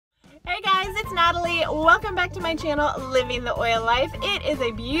Hey guys, it's Natalie. Welcome back to my channel, Living the Oil Life. It is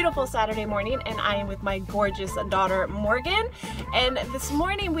a beautiful Saturday morning and I am with my gorgeous daughter, Morgan. And this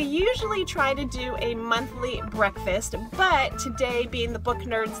morning we usually try to do a monthly breakfast, but today, being the book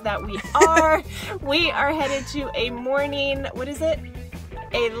nerds that we are headed to a morning, what is it?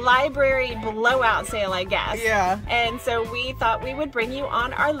 A library blowout sale, I guess. Yeah. And so we thought we would bring you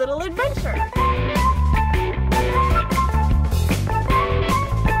on our little adventure.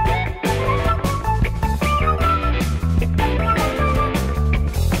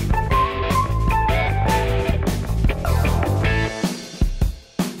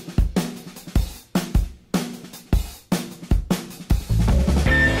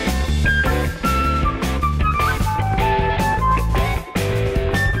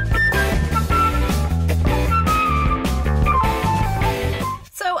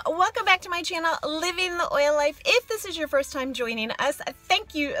 Channel, Living the Oil Life. If this is your first time joining us,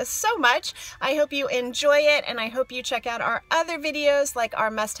 thank you so much. I hope you enjoy it, and I hope you check out our other videos like our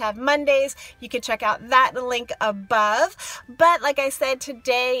must-have Mondays. You can check out that link above. But like I said,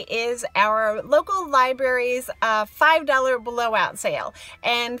 today is our local library's $5 blowout sale,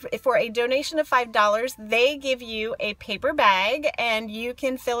 and for a donation of $5 they give you a paper bag and you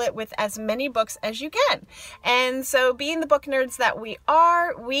can fill it with as many books as you can. And so, being the book nerds that we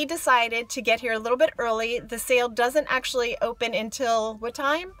are, we decided to get here a little bit early. The sale doesn't actually open until what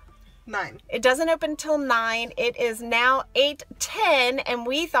time? 9. It doesn't open till 9. It is now 8:10 and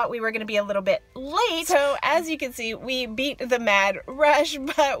we thought we were going to be a little bit late. So as you can see, we beat the mad rush,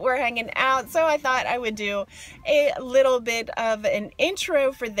 but we're hanging out. So I thought I would do a little bit of an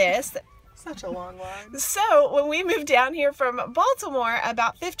intro for this. Such a long line. So when we moved down here from Baltimore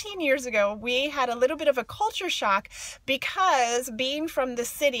about 15 years ago, we had a little bit of a culture shock because, being from the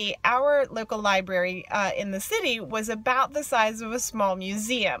city, our local library in the city was about the size of a small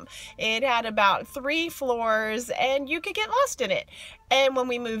museum. It had about 3 floors and you could get lost in it. And when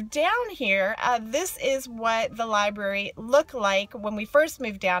we moved down here, this is what the library looked like when we first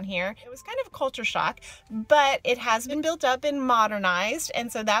moved down here. It was kind of a culture shock, but it has been built up and modernized,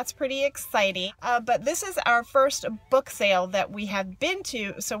 and so that's pretty exciting. But this is our first book sale that we have been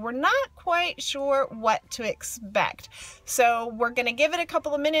to, so we're not quite sure what to expect. So we're going to give it a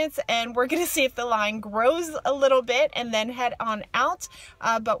couple of minutes and we're going to see if the line grows a little bit and then head on out.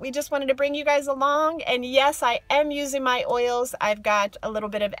 But we just wanted to bring you guys along, and yes, I am using my oils. I've got a little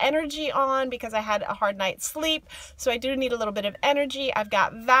bit of energy on because I had a hard night's sleep, so I do need a little bit of energy. I've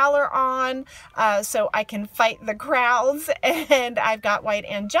got Valor on so I can fight the crowds, and I've got White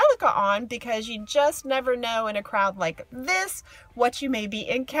Angelica on because you just never know in a crowd like this what you may be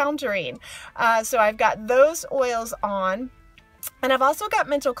encountering. So I've got those oils on. And I've also got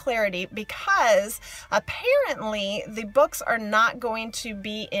Mental Clarity because apparently the books are not going to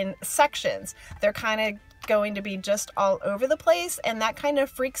be in sections. They're kind of going to be just all over the place, and that kind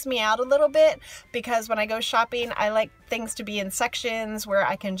of freaks me out a little bit because when I go shopping I like things to be in sections where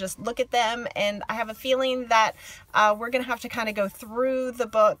I can just look at them, and I have a feeling that we're gonna have to kind of go through the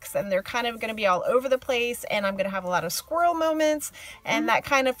books and they're kind of going to be all over the place, and I'm gonna have a lot of squirrel moments, and that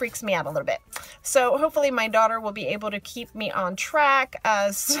kind of freaks me out a little bit. So hopefully my daughter will be able to keep me on track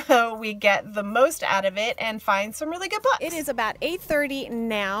so we get the most out of it and find some really good books. It is about 8:30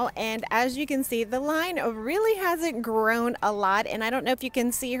 now, and as you can see, the line really hasn't grown a lot, and I don't know if you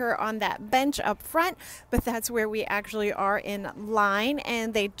can see her on that bench up front, but that's where we actually are in line,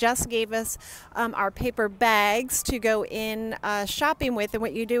 and they just gave us our paper bags to go in shopping with. And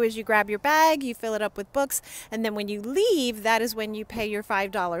what you do is you grab your bag, you fill it up with books, and then when you leave, that is when you pay your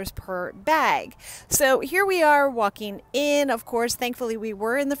 $5 per bag. So here we are walking in. Of course, thankfully we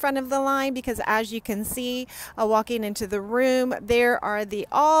were in the front of the line because, as you can see, walking into the room, there are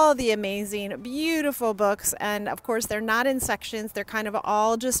all the amazing, beautiful books, and of course they're not in sections. They're kind of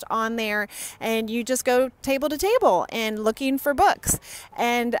all just on there, and you just go table to table and looking for books.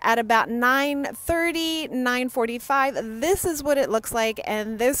 And at about 9:30, 9:45, this is what it looks like,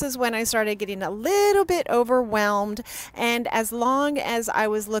 and this is when I started getting a little bit overwhelmed. And as long as I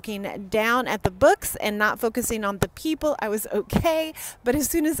was looking down at the books and not focusing on the people, I was okay. But as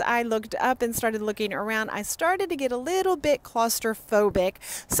soon as I looked up and started looking around, I started to get a little bit claustrophobic.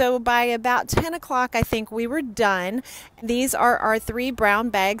 So by about 10 o'clock, I think we were done. These are our 3 brown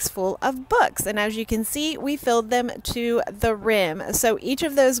bags full of books, and as you can see, we filled them to the rim. So each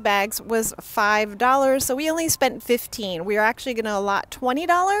of those bags was $5, so we only spent $15. We were actually going to allot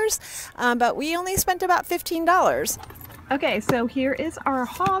 $20, but we only spent about $15. Okay, so here is our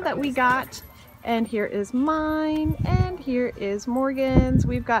haul that we got, and here is mine, and here is Morgan's.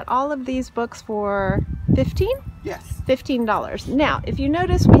 We've got all of these books for 15? Yes. $15. Now, if you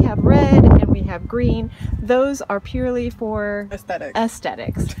notice, we have red and we have green. Those are purely for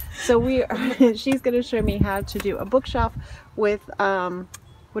aesthetics. So she's going to show me how to do a bookshelf with,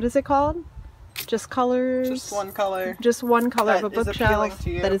 what is it called? Just colors. Just one color. Just one color of a bookshelf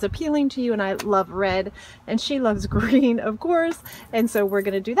that is appealing to you. And I love red and she loves green, of course. And so we're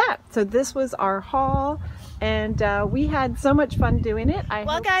going to do that. So this was our haul. And we had so much fun doing it.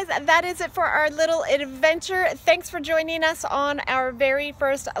 Well, guys, that is it for our little adventure. Thanks for joining us on our very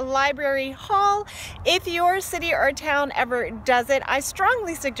first library haul. If your city or town ever does it, I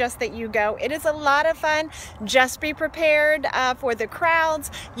strongly suggest that you go. It is a lot of fun. Just be prepared for the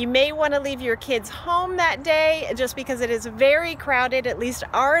crowds. You may want to leave your kids home that day just because it is very crowded, at least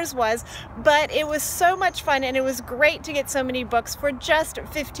ours was, but it was so much fun and it was great to get so many books for just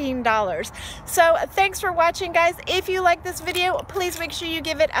 $15. So thanks for watching, guys. If you like this video, please make sure you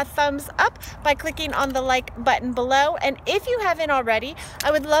give it a thumbs up by clicking on the like button below. And if you haven't already,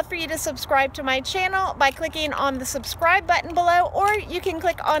 I would love for you to subscribe to my channel by clicking on the subscribe button below, or you can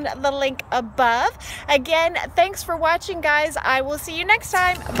click on the link above. Again, thanks for watching, guys. I will see you next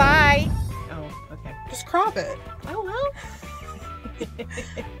time. Bye. Oh, okay. Just crop it. Oh, well.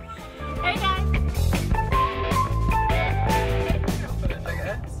 Hey, guys.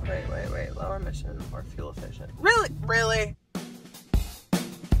 Wait. Lower emission, more fuel efficient. Really? Really?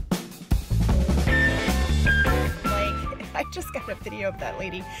 Like, I just got a video of that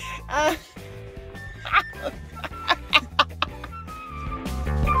lady. Oh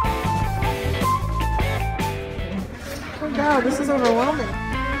God, this is overwhelming.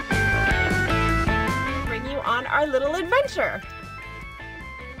 Bring you on our little adventure.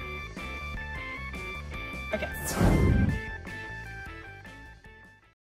 Okay.